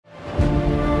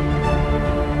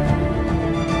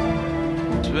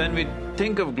When we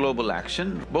think of global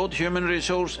action, both human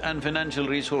resource and financial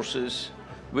resources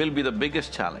will be the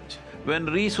biggest challenge. When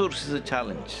resource is a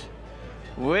challenge,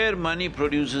 where money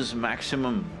produces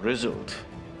maximum result,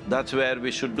 that's where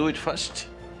we should do it first.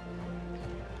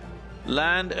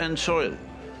 Land and soil.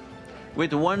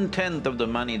 With 1/10 of the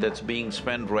money that's being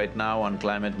spent right now on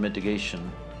climate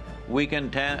mitigation, we can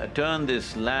turn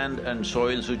this land and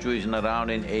soil situation around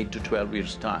in 8 to 12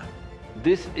 years' time.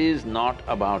 This is not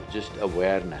about just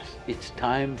awareness, it's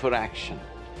time for action.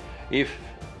 If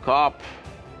COP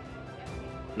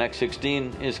next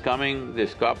 16 is coming,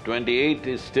 this COP 28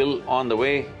 is still on the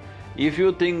way, if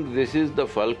you think this is the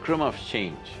fulcrum of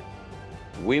change,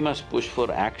 we must push for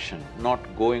action, not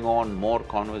going on more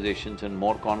conversations and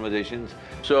more conversations.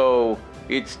 So,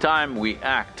 it's time we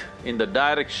act in the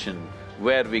direction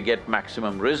where we get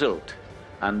maximum result,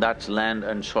 and that's land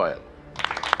and soil.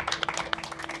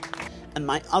 And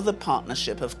my other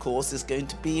partnership, of course, is going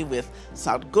to be with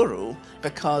Sadhguru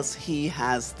because he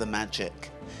has the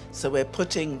magic. So we're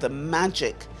putting the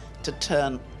magic to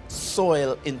turn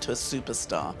soil into a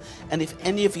superstar. And if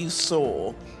any of you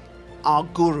saw our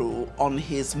guru on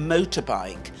his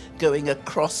motorbike going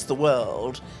across the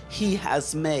world, he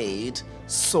has made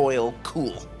soil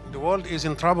cool. The world is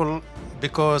in trouble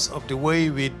because of the way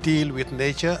we deal with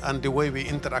nature and the way we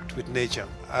interact with nature.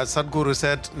 As Sadhguru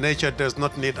said, nature does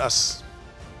not need us,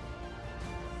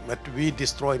 but we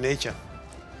destroy nature.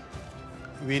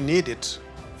 We need it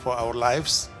for our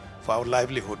lives, for our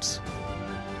livelihoods.